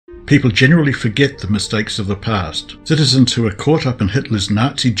People generally forget the mistakes of the past. Citizens who are caught up in Hitler's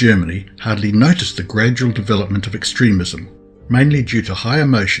Nazi Germany hardly notice the gradual development of extremism, mainly due to high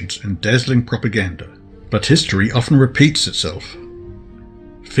emotions and dazzling propaganda. But history often repeats itself.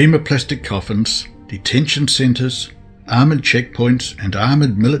 Plastic coffins, detention centres, armoured checkpoints and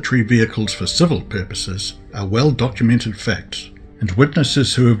armoured military vehicles for civil purposes are well-documented facts, and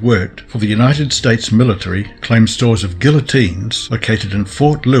witnesses who have worked for the United States military claim stores of guillotines located in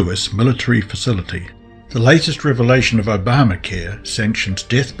Fort Lewis military facility. The latest revelation of Obamacare sanctions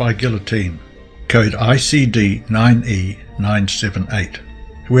death by guillotine, code ICD 9E978.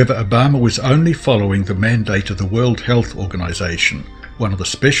 However, Obama was only following the mandate of the World Health Organization, one of the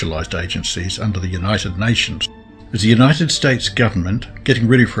specialized agencies under the United Nations. Is the United States government getting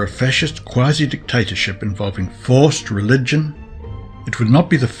ready for a fascist quasi-dictatorship involving forced religion? It would not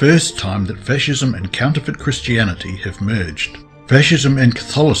be the first time that fascism and counterfeit Christianity have merged. Fascism and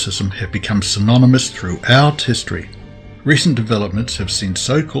Catholicism have become synonymous throughout history. Recent developments have seen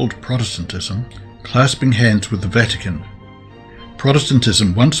so-called Protestantism clasping hands with the Vatican.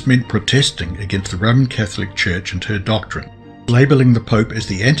 Protestantism once meant protesting against the Roman Catholic Church and her doctrine, labelling the Pope as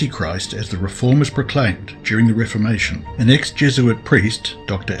the Antichrist as the Reformers proclaimed during the Reformation. An ex-Jesuit priest,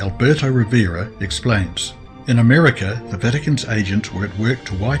 Dr. Alberto Rivera, explains, "In America, the Vatican's agents were at work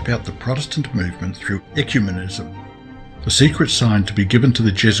to wipe out the Protestant movement through ecumenism. The secret sign to be given to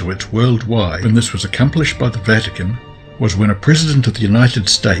the Jesuits worldwide when this was accomplished by the Vatican was when a President of the United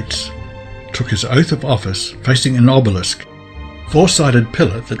States took his oath of office facing an obelisk, four-sided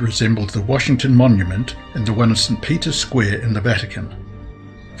pillar that resembled the Washington Monument and the one in St. Peter's Square in the Vatican.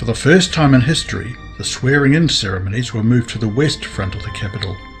 For the first time in history, the swearing-in ceremonies were moved to the west front of the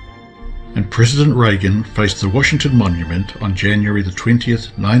Capitol, and President Reagan faced the Washington Monument on January the 20th,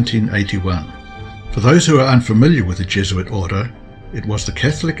 1981. For those who are unfamiliar with the Jesuit order, it was the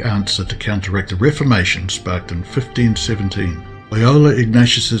Catholic answer to counteract the Reformation sparked in 1517. Loyola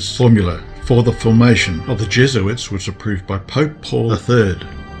Ignatius's formula for the formation of the Jesuits was approved by Pope Paul III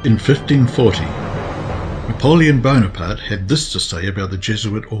in 1540. Napoleon Bonaparte had this to say about the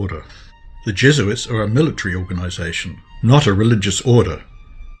Jesuit order. The Jesuits are a military organization, not a religious order.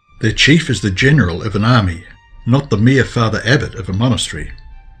 Their chief is the general of an army, not the mere Father Abbot of a monastery.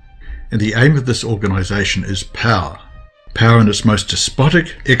 And the aim of this organization is power. Power in its most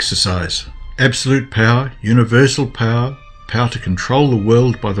despotic exercise. Absolute power, universal power, power to control the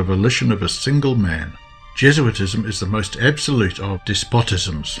world by the volition of a single man. Jesuitism is the most absolute of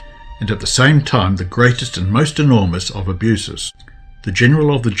despotisms, and at the same time the greatest and most enormous of abuses. The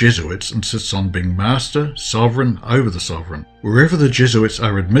general of the Jesuits insists on being master, sovereign over the sovereign. Wherever the Jesuits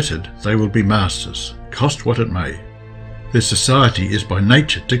are admitted, they will be masters, cost what it may. Their society is by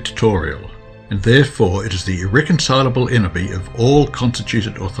nature dictatorial, and therefore it is the irreconcilable enemy of all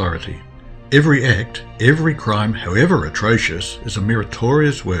constituted authority. Every act, every crime, however atrocious, is a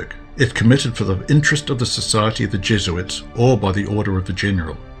meritorious work, if committed for the interest of the Society of the Jesuits or by the order of the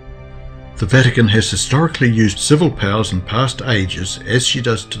General. The Vatican has historically used civil powers in past ages as she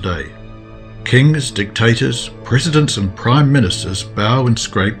does today. Kings, dictators, presidents and prime ministers bow and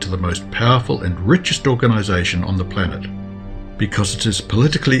scrape to the most powerful and richest organization on the planet, because it is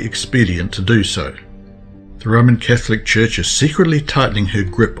politically expedient to do so. The Roman Catholic Church is secretly tightening her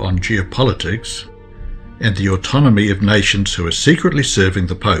grip on geopolitics and the autonomy of nations who are secretly serving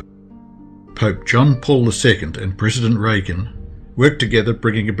the Pope. Pope John Paul II and President Reagan worked together,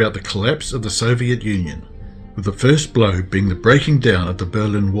 bringing about the collapse of the Soviet Union, with the first blow being the breaking down of the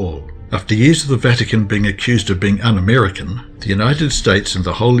Berlin Wall. After years of the Vatican being accused of being un-American, the United States and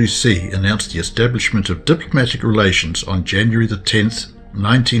the Holy See announced the establishment of diplomatic relations on January the 10th,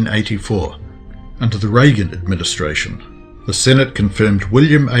 1984, under the Reagan administration. The Senate confirmed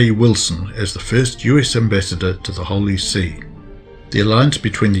William A. Wilson as the first U.S. ambassador to the Holy See. The alliance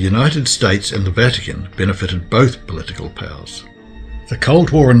between the United States and the Vatican benefited both political powers. The Cold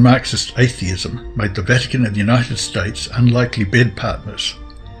War and Marxist atheism made the Vatican and the United States unlikely bed partners.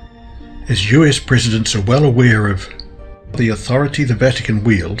 As US presidents are well aware of the authority the Vatican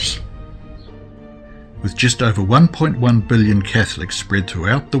wields, with just over 1.1 billion Catholics spread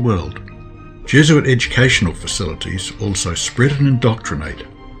throughout the world, Jesuit educational facilities also spread and indoctrinate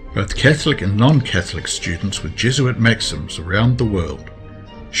both Catholic and non-Catholic students with Jesuit maxims around the world,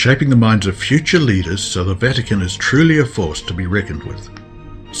 shaping the minds of future leaders so the Vatican is truly a force to be reckoned with.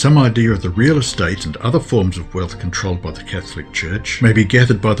 Some idea of the real estate and other forms of wealth controlled by the Catholic Church may be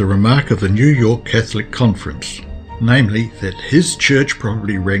gathered by the remark of the New York Catholic Conference, namely that his church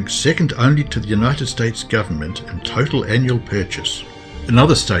probably ranks second only to the United States government in total annual purchase.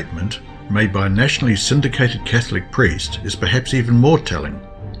 Another statement, made by a nationally syndicated Catholic priest, is perhaps even more telling.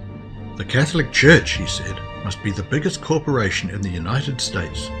 The Catholic Church, he said, must be the biggest corporation in the United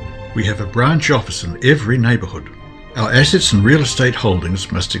States. We have a branch office in every neighbourhood. Our assets and real estate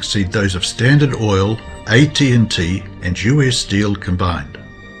holdings must exceed those of Standard Oil, AT&T and US Steel combined.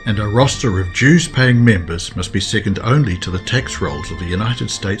 And our roster of dues-paying members must be second only to the tax rolls of the United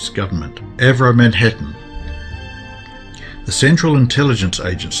States government. Avro Manhattan. The Central Intelligence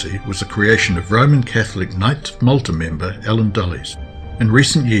Agency was the creation of Roman Catholic Knights of Malta member Alan Dulles. In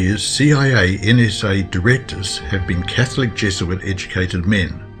recent years, CIA NSA directors have been Catholic Jesuit-educated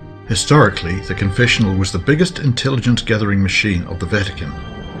men. Historically, the confessional was the biggest intelligence-gathering machine of the Vatican.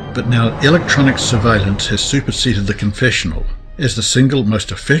 But now electronic surveillance has superseded the confessional as the single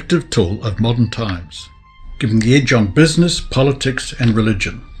most effective tool of modern times, giving the edge on business, politics and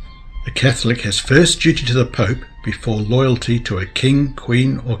religion. A Catholic has first duty to the Pope before loyalty to a king,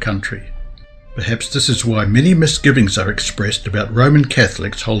 queen or country. Perhaps this is why many misgivings are expressed about Roman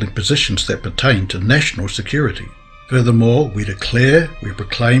Catholics holding positions that pertain to national security. Furthermore, we declare, we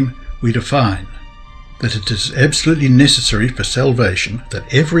proclaim, we define that it is absolutely necessary for salvation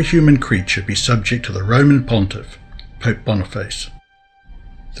that every human creature be subject to the Roman Pontiff, Pope Boniface.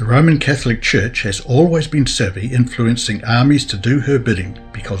 The Roman Catholic Church has always been savvy, influencing armies to do her bidding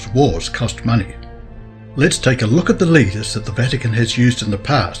because wars cost money. Let's take a look at the leaders that the Vatican has used in the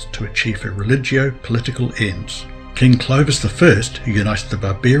past to achieve her religio-political ends. King Clovis I, who united the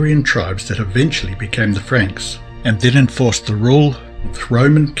barbarian tribes that eventually became the Franks, and then enforced the rule of the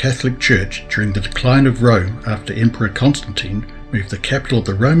Roman Catholic Church during the decline of Rome after Emperor Constantine moved the capital of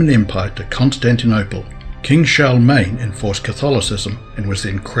the Roman Empire to Constantinople. King Charlemagne enforced Catholicism and was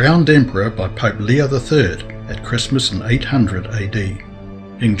then crowned emperor by Pope Leo III at Christmas in 800 AD.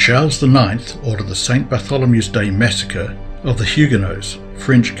 King Charles IX ordered the St. Bartholomew's Day massacre of the Huguenots,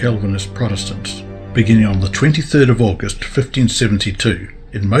 French Calvinist Protestants, beginning on the 23rd of August 1572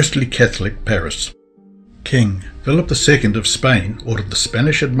 in mostly Catholic Paris. King Philip II of Spain ordered the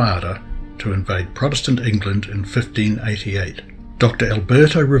Spanish Armada to invade Protestant England in 1588. Dr.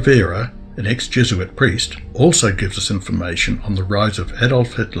 Alberto Rivera, an ex-Jesuit priest, also gives us information on the rise of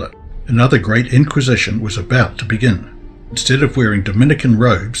Adolf Hitler. Another great inquisition was about to begin. Instead of wearing Dominican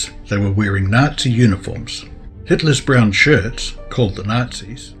robes, they were wearing Nazi uniforms. Hitler's brown shirts, called the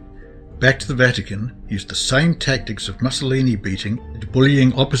Nazis, back to the Vatican, used the same tactics of Mussolini beating and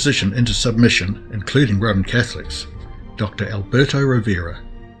bullying opposition into submission, including Roman Catholics. Dr. Alberto Rivera.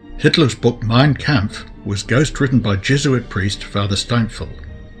 Hitler's book Mein Kampf was ghost-written by Jesuit priest Father Steinfeld.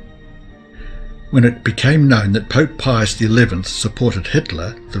 When it became known that Pope Pius XI supported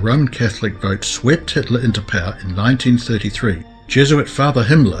Hitler, the Roman Catholic vote swept Hitler into power in 1933. Jesuit Father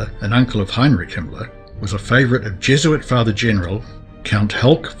Himmler, an uncle of Heinrich Himmler, was a favourite of Jesuit Father General Count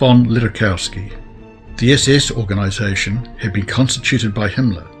Hulk von Lidakowski. The SS organisation had been constituted by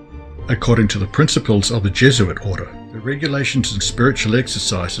Himmler, according to the principles of the Jesuit order. The regulations and spiritual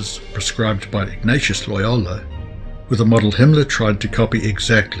exercises prescribed by Ignatius Loyola were the model Himmler tried to copy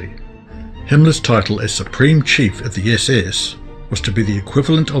exactly. Himmler's title as Supreme Chief of the SS was to be the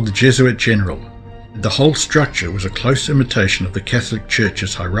equivalent of the Jesuit General. The whole structure was a close imitation of the Catholic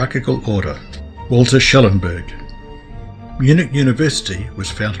Church's hierarchical order. Walter Schellenberg. Munich University was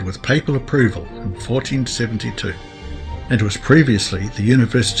founded with papal approval in 1472 and was previously the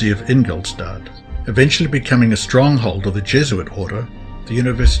University of Ingolstadt. Eventually becoming a stronghold of the Jesuit order, the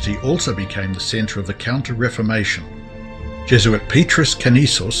university also became the centre of the Counter-Reformation. Jesuit Petrus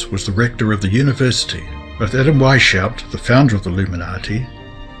Canisius was the rector of the university. Both Adam Weishaupt, the founder of the Illuminati,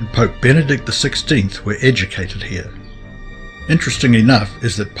 and Pope Benedict XVI were educated here. Interesting enough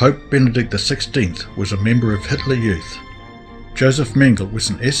is that Pope Benedict XVI was a member of Hitler Youth. Joseph Mengele was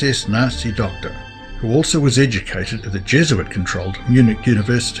an SS Nazi doctor, who also was educated at the Jesuit-controlled Munich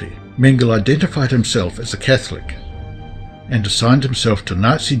University. Mengele identified himself as a Catholic and assigned himself to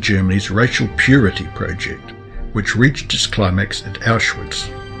Nazi Germany's racial purity project, which reached its climax at Auschwitz.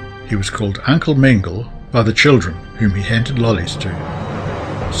 He was called Uncle Mengele by the children whom he handed lollies to.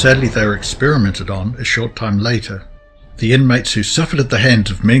 Sadly, they were experimented on a short time later. The inmates who suffered at the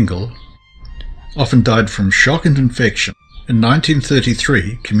hands of Mengele often died from shock and infection. In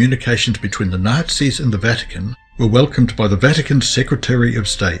 1933, communications between the Nazis and the Vatican were welcomed by the Vatican's Secretary of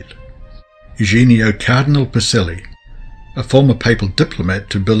State, Eugenio Cardinal Pacelli, a former papal diplomat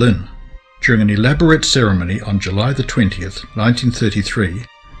to Berlin. During an elaborate ceremony on July the 20th, 1933,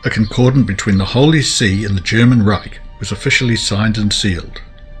 a concordant between the Holy See and the German Reich was officially signed and sealed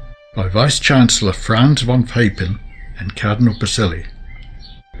by Vice-Chancellor Franz von Papen and Cardinal Pacelli.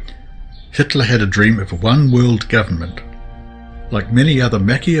 Hitler had a dream of a one-world government. Like many other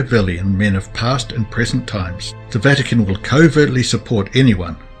Machiavellian men of past and present times, the Vatican will covertly support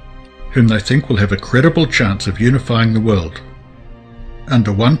anyone whom they think will have a credible chance of unifying the world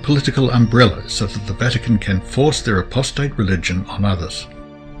under one political umbrella so that the Vatican can force their apostate religion on others.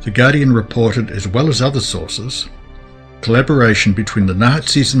 The Guardian reported, as well as other sources, collaboration between the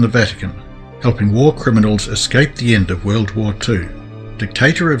Nazis and the Vatican, helping war criminals escape the end of World War II.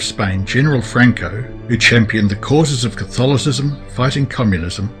 Dictator of Spain, General Franco, who championed the causes of Catholicism, fighting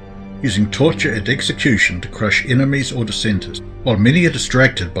communism, using torture and execution to crush enemies or dissenters. While many are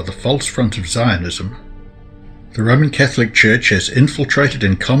distracted by the false front of Zionism, the Roman Catholic Church has infiltrated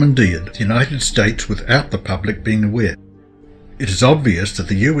and commandeered the United States without the public being aware. It is obvious that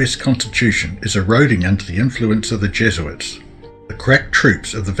the US Constitution is eroding under the influence of the Jesuits, the crack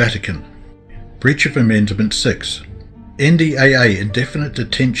troops of the Vatican. Breach of Amendment 6. NDAA Indefinite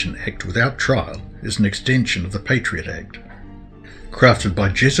Detention Act without trial is an extension of the Patriot Act. Crafted by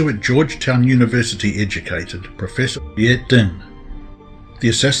Jesuit Georgetown University educated Professor Viet Din. The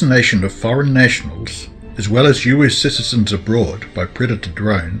assassination of foreign nationals, as well as US citizens abroad by predator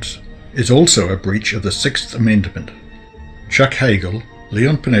drones, is also a breach of the Sixth Amendment. Chuck Hagel,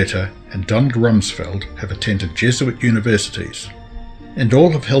 Leon Panetta, and Donald Rumsfeld have attended Jesuit universities, and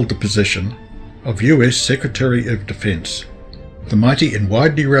all have held the position of US Secretary of Defense. The mighty and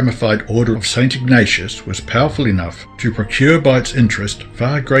widely ramified Order of St. Ignatius was powerful enough to procure by its interest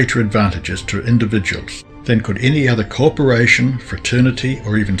far greater advantages to individuals than could any other corporation, fraternity,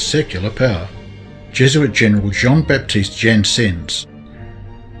 or even secular power. Jesuit General Jean-Baptiste Janssens.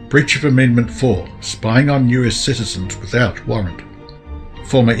 Breach of Amendment 4, spying on US citizens without warrant.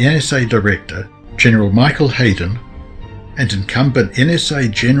 Former NSA Director General Michael Hayden and incumbent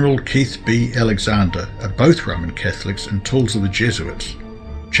NSA General Keith B. Alexander are both Roman Catholics and tools of the Jesuits.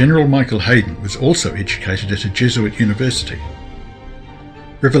 General Michael Hayden was also educated at a Jesuit university.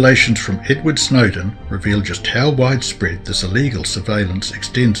 Revelations from Edward Snowden reveal just how widespread this illegal surveillance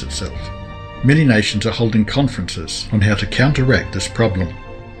extends itself. Many nations are holding conferences on how to counteract this problem.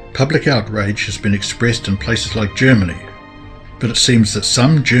 Public outrage has been expressed in places like Germany, but it seems that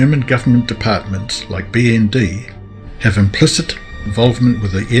some German government departments, like BND, have implicit involvement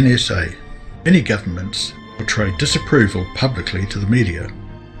with the NSA. Many governments portray disapproval publicly to the media,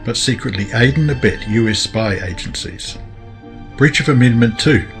 but secretly aid and abet US spy agencies. Breach of Amendment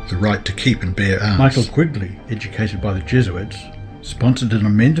 2, the right to keep and bear arms. Michael Quigley, educated by the Jesuits, sponsored an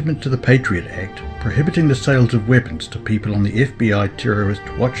amendment to the Patriot Act prohibiting the sales of weapons to people on the FBI terrorist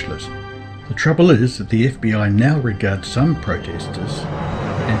watch list. The trouble is that the FBI now regards some protesters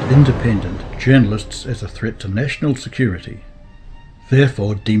and independent journalists as a threat to national security,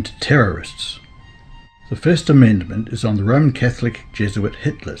 therefore deemed terrorists. The First Amendment is on the Roman Catholic Jesuit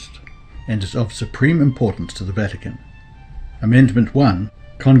hit list and is of supreme importance to the Vatican. Amendment 1.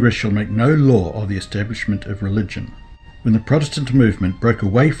 Congress shall make no law of the establishment of religion. When the Protestant movement broke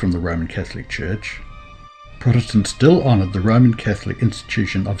away from the Roman Catholic Church, Protestants still honoured the Roman Catholic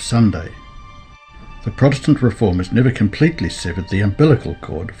institution of Sunday. The Protestant reformers never completely severed the umbilical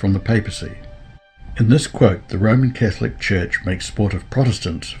cord from the papacy. In this quote, the Roman Catholic Church makes sport of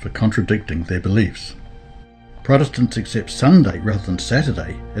Protestants for contradicting their beliefs. Protestants accept Sunday rather than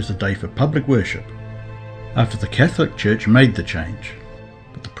Saturday as a day for public worship, after the Catholic Church made the change.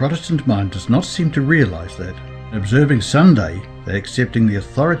 But the Protestant mind does not seem to realise that, in observing Sunday, they are accepting the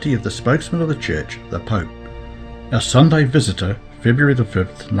authority of the spokesman of the Church, the Pope. Our Sunday Visitor, February the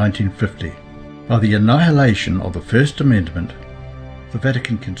 5th, 1950. By the annihilation of the First Amendment, the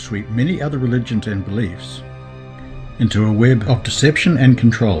Vatican can sweep many other religions and beliefs into a web of deception and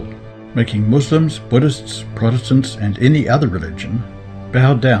control, making Muslims, Buddhists, Protestants, and any other religion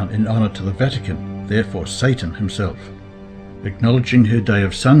bow down in honour to the Vatican, therefore Satan himself, acknowledging her day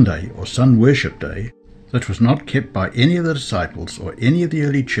of Sunday or Sun Worship Day that was not kept by any of the disciples or any of the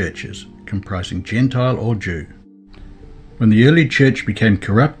early churches comprising Gentile or Jew. When the early church became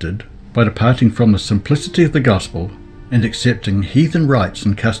corrupted by departing from the simplicity of the gospel and accepting heathen rites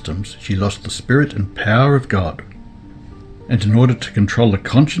and customs, she lost the spirit and power of God. And in order to control the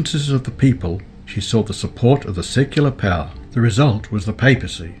consciences of the people, she sought the support of the secular power. The result was the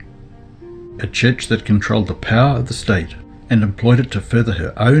papacy, a church that controlled the power of the state and employed it to further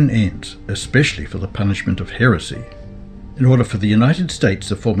her own ends, especially for the punishment of heresy. In order for the United States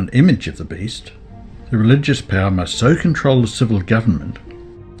to form an image of the beast, the religious power must so control the civil government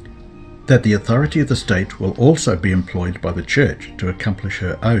that the authority of the state will also be employed by the Church to accomplish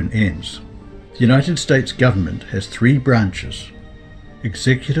her own ends. The United States government has three branches: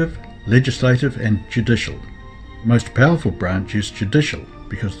 executive, legislative, and judicial. The most powerful branch is judicial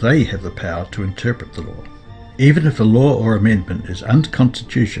because they have the power to interpret the law. Even if a law or amendment is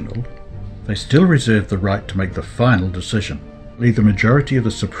unconstitutional, they still reserve the right to make the final decision. the majority of the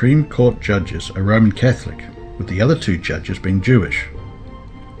Supreme Court judges are Roman Catholic, with the other 2 judges being Jewish.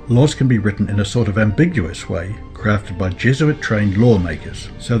 Laws can be written in a sort of ambiguous way, crafted by Jesuit-trained lawmakers,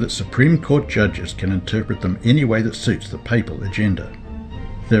 so that Supreme Court judges can interpret them any way that suits the papal agenda.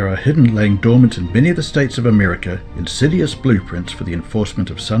 There are hidden, laying dormant in many of the states of America, insidious blueprints for the enforcement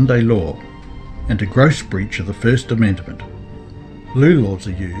of Sunday law, and a gross breach of the First Amendment. Blue laws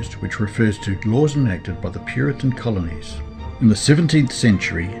are used, which refers to laws enacted by the Puritan colonies in the 17th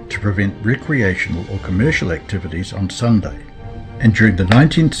century to prevent recreational or commercial activities on Sunday. And during the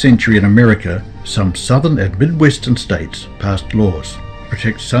 19th century in America, some southern and midwestern states passed laws to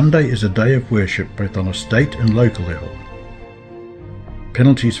protect Sunday as a day of worship both on a state and local level.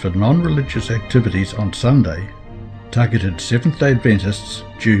 Penalties for non-religious activities on Sunday targeted Seventh-day Adventists,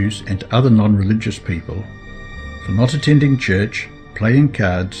 Jews, and other non-religious people for not attending church, playing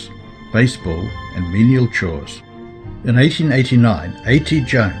cards, baseball, and menial chores. In 1889, A.T.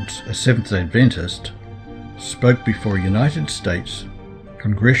 Jones, a Seventh-day Adventist, spoke before a United States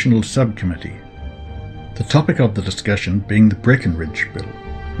Congressional Subcommittee, the topic of the discussion being the Breckinridge Bill,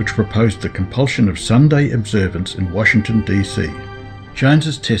 which proposed the compulsion of Sunday observance in Washington, D.C.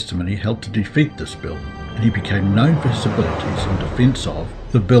 Jones's testimony helped to defeat this bill, and he became known for his abilities in defense of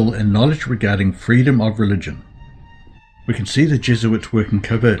the bill and knowledge regarding freedom of religion. We can see the Jesuits working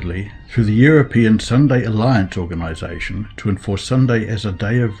covertly through the European Sunday Alliance organization to enforce Sunday as a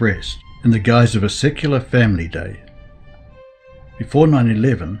day of rest in the guise of a secular family day. Before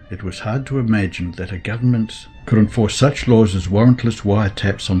 9/11, it was hard to imagine that a government could enforce such laws as warrantless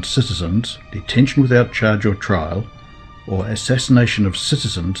wiretaps on citizens, detention without charge or trial, or assassination of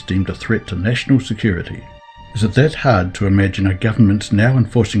citizens deemed a threat to national security. Is it that hard to imagine a government now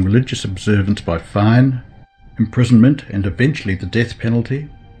enforcing religious observance by fine, imprisonment, and eventually the death penalty?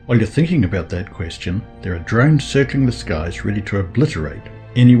 While you're thinking about that question, there are drones circling the skies ready to obliterate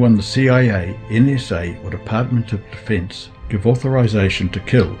anyone the CIA, NSA, or Department of Defense give authorization to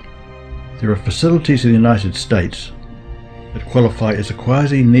kill. There are facilities in the United States that qualify as a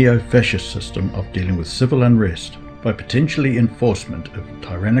quasi-neo-fascist system of dealing with civil unrest by potentially enforcement of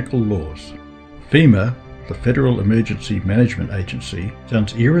tyrannical laws. FEMA, the Federal Emergency Management Agency,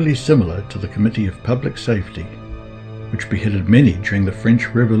 sounds eerily similar to the Committee of Public Safety, which beheaded many during the French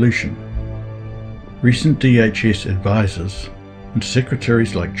Revolution. Recent DHS advisors and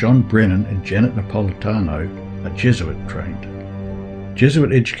secretaries like John Brennan and Janet Napolitano are Jesuit-trained.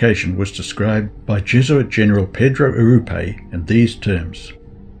 Jesuit education was described by Jesuit General Pedro Urupe in these terms.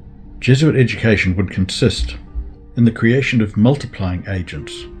 Jesuit education would consist in the creation of multiplying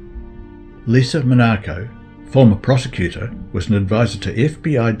agents. Lisa Monaco, former prosecutor, was an advisor to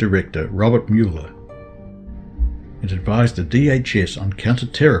FBI Director Robert Mueller and advised the DHS on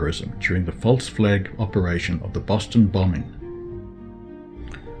counter-terrorism during the false flag operation of the Boston bombing.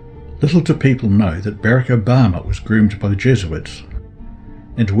 Little do people know that Barack Obama was groomed by the Jesuits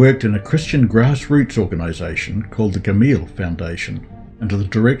and worked in a Christian grassroots organization called the Gamaliel Foundation under the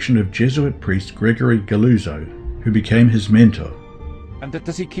direction of Jesuit priest Gregory Galuzzo, who became his mentor. And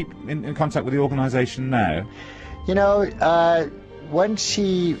does he keep in contact with the organization now? You know, once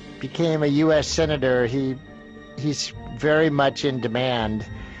he became a U.S. Senator, he's very much in demand.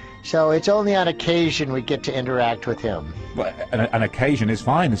 So it's only on occasion we get to interact with him. Well, an occasion is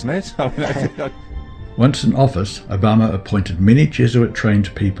fine, isn't it? Once in office, Obama appointed many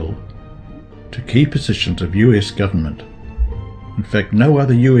Jesuit-trained people to key positions of U.S. government. In fact, no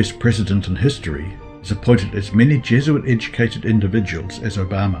other U.S. president in history has appointed as many Jesuit-educated individuals as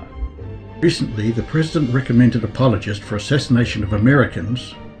Obama. Recently, the president recommended apologist for assassination of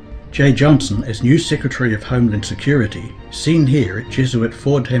Americans, Jeh Johnson, as new Secretary of Homeland Security, seen here at Jesuit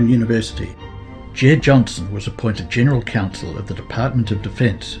Fordham University. Jeh Johnson was appointed General Counsel of the Department of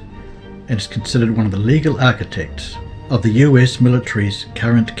Defense and is considered one of the legal architects of the U.S. military's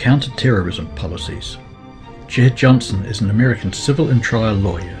current counter-terrorism policies. Jeh Johnson is an American civil and trial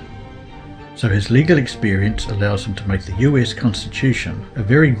lawyer, so his legal experience allows him to make the US Constitution a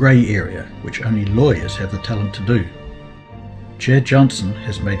very grey area which only lawyers have the talent to do. Jeh Johnson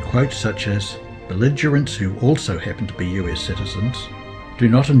has made quotes such as, "Belligerents who also happen to be US citizens do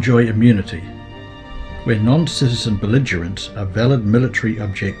not enjoy immunity, where non-citizen belligerents are valid military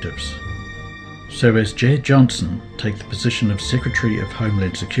objectives." So as Jeh Johnson take the position of Secretary of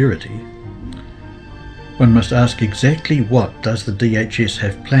Homeland Security, one must ask exactly what does the DHS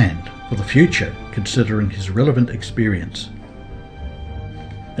have planned for the future, considering his relevant experience.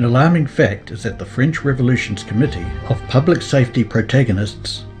 An alarming fact is that the French Revolution's Committee of Public Safety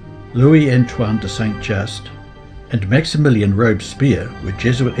protagonists Louis-Antoine de Saint-Just and Maximilien Robespierre were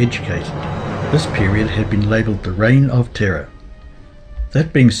Jesuit educated. This period had been labelled the Reign of Terror.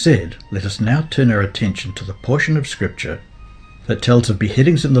 That being said, let us now turn our attention to the portion of Scripture that tells of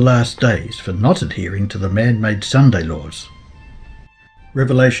beheadings in the last days for not adhering to the man-made Sunday laws.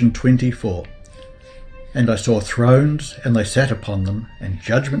 Revelation 24. And I saw thrones, and they sat upon them, and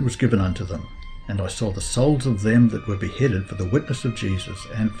judgment was given unto them. And I saw the souls of them that were beheaded for the witness of Jesus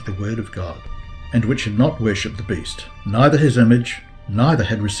and for the word of God, and which had not worshipped the beast, neither his image, neither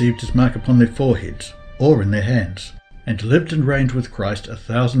had received his mark upon their foreheads, or in their hands, and lived and reigned with Christ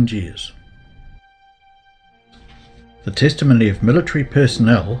 1,000 years. The testimony of military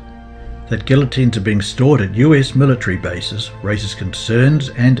personnel that guillotines are being stored at US military bases raises concerns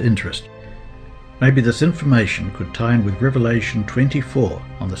and interest. Maybe this information could tie in with Revelation 24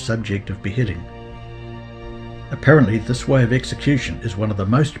 on the subject of beheading. Apparently, this way of execution is one of the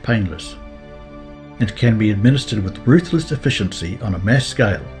most painless, and can be administered with ruthless efficiency on a mass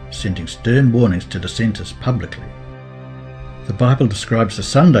scale, sending stern warnings to dissenters publicly. The Bible describes the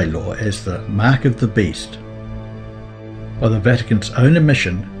Sunday law as the mark of the beast. By the Vatican's own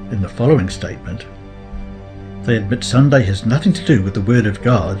admission in the following statement, they admit Sunday has nothing to do with the Word of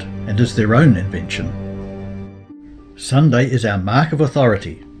God and is their own invention. Sunday is our mark of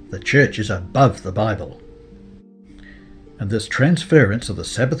authority. The Church is above the Bible. And this transference of the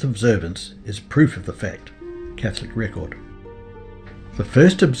Sabbath observance is proof of the fact. Catholic record. The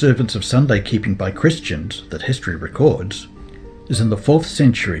first observance of Sunday keeping by Christians that history records is in the 4th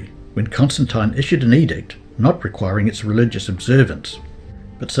century, when Constantine issued an edict not requiring its religious observance,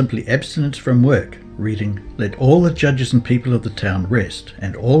 but simply abstinence from work, reading, "Let all the judges and people of the town rest,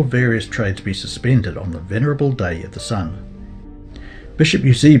 and all various trades be suspended on the venerable day of the sun." Bishop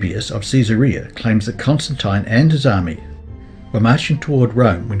Eusebius of Caesarea claims that Constantine and his army were marching toward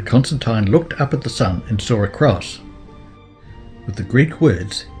Rome when Constantine looked up at the sun and saw a cross, with the Greek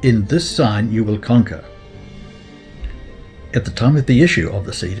words, "In this sign you will conquer." At the time of the issue of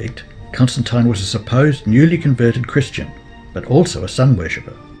this edict, Constantine was a supposed newly converted Christian, but also a sun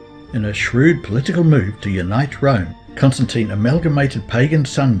worshipper. In a shrewd political move to unite Rome, Constantine amalgamated pagan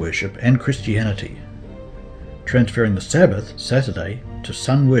sun worship and Christianity, transferring the Sabbath, Saturday, to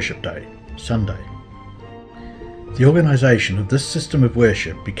sun worship day, Sunday. The organization of this system of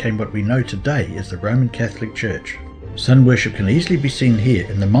worship became what we know today as the Roman Catholic Church. Sun worship can easily be seen here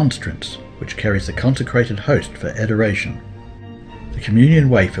in the monstrance, which carries the consecrated host for adoration. The communion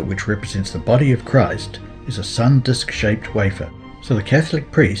wafer, which represents the body of Christ, is a sun disc-shaped wafer. So the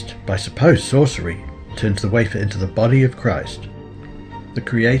Catholic priest, by supposed sorcery, turns the wafer into the body of Christ. The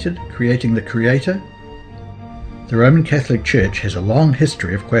created creating the Creator? The Roman Catholic Church has a long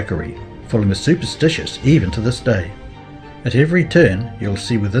history of quackery, following the superstitious even to this day. At every turn, you'll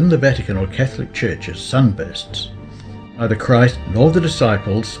see within the Vatican or Catholic churches sunbursts. Neither Christ nor the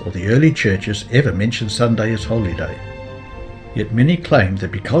disciples or the early churches ever mentioned Sunday as holy day. Yet many claim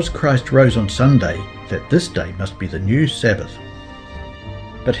that because Christ rose on Sunday, that this day must be the new Sabbath.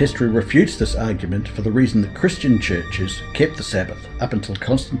 But history refutes this argument for the reason that Christian churches kept the Sabbath up until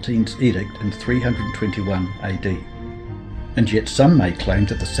Constantine's edict in 321 AD. And yet some may claim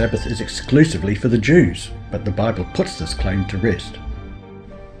that the Sabbath is exclusively for the Jews, but the Bible puts this claim to rest.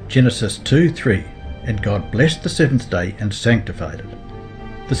 Genesis 2:3, "And God blessed the seventh day and sanctified it."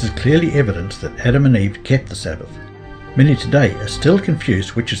 This is clearly evidence that Adam and Eve kept the Sabbath. Many today are still confused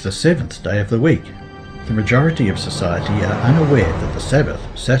which is the seventh day of the week. The majority of society are unaware that the Sabbath,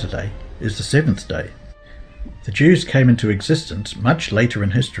 Saturday, is the seventh day. The Jews came into existence much later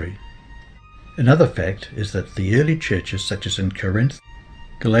in history. Another fact is that the early churches such as in Corinth,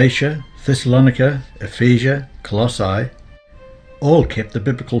 Galatia, Thessalonica, Ephesia, Colossae, all kept the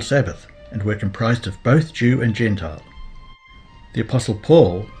biblical Sabbath and were comprised of both Jew and Gentile. The Apostle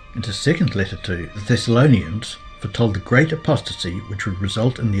Paul, in his second letter to the Thessalonians, foretold the great apostasy which would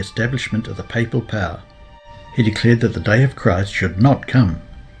result in the establishment of the papal power. He declared that the day of Christ should not come,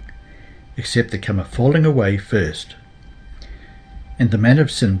 except there come a falling away first, and the man of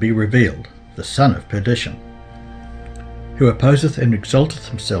sin be revealed, the son of perdition, who opposeth and exalteth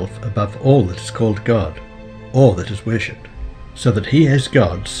himself above all that is called God, or that is worshipped, so that he as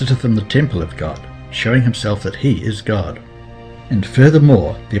God sitteth in the temple of God, showing himself that he is God. And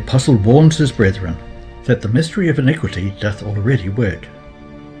furthermore, the apostle warns his brethren that the mystery of iniquity doth already work.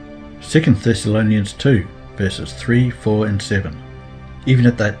 2 Thessalonians 2, verses 3, 4 and 7. Even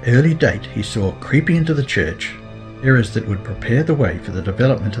at that early date he saw creeping into the church errors that would prepare the way for the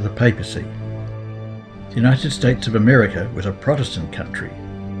development of the papacy. The United States of America was a Protestant country,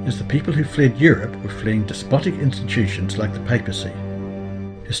 as the people who fled Europe were fleeing despotic institutions like the papacy.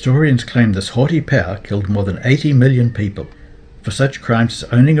 Historians claim this haughty power killed more than 80 million people for such crimes as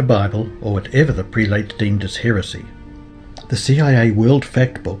owning a Bible or whatever the prelates deemed as heresy. The CIA World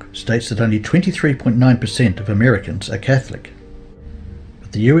Factbook states that only 23.9% of Americans are Catholic.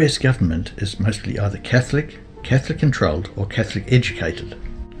 But the US government is mostly either Catholic, Catholic-controlled, or Catholic-educated.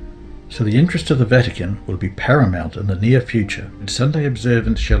 So the interest of the Vatican will be paramount in the near future, when Sunday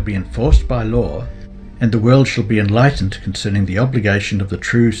observance shall be enforced by law, and the world shall be enlightened concerning the obligation of the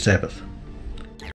true Sabbath.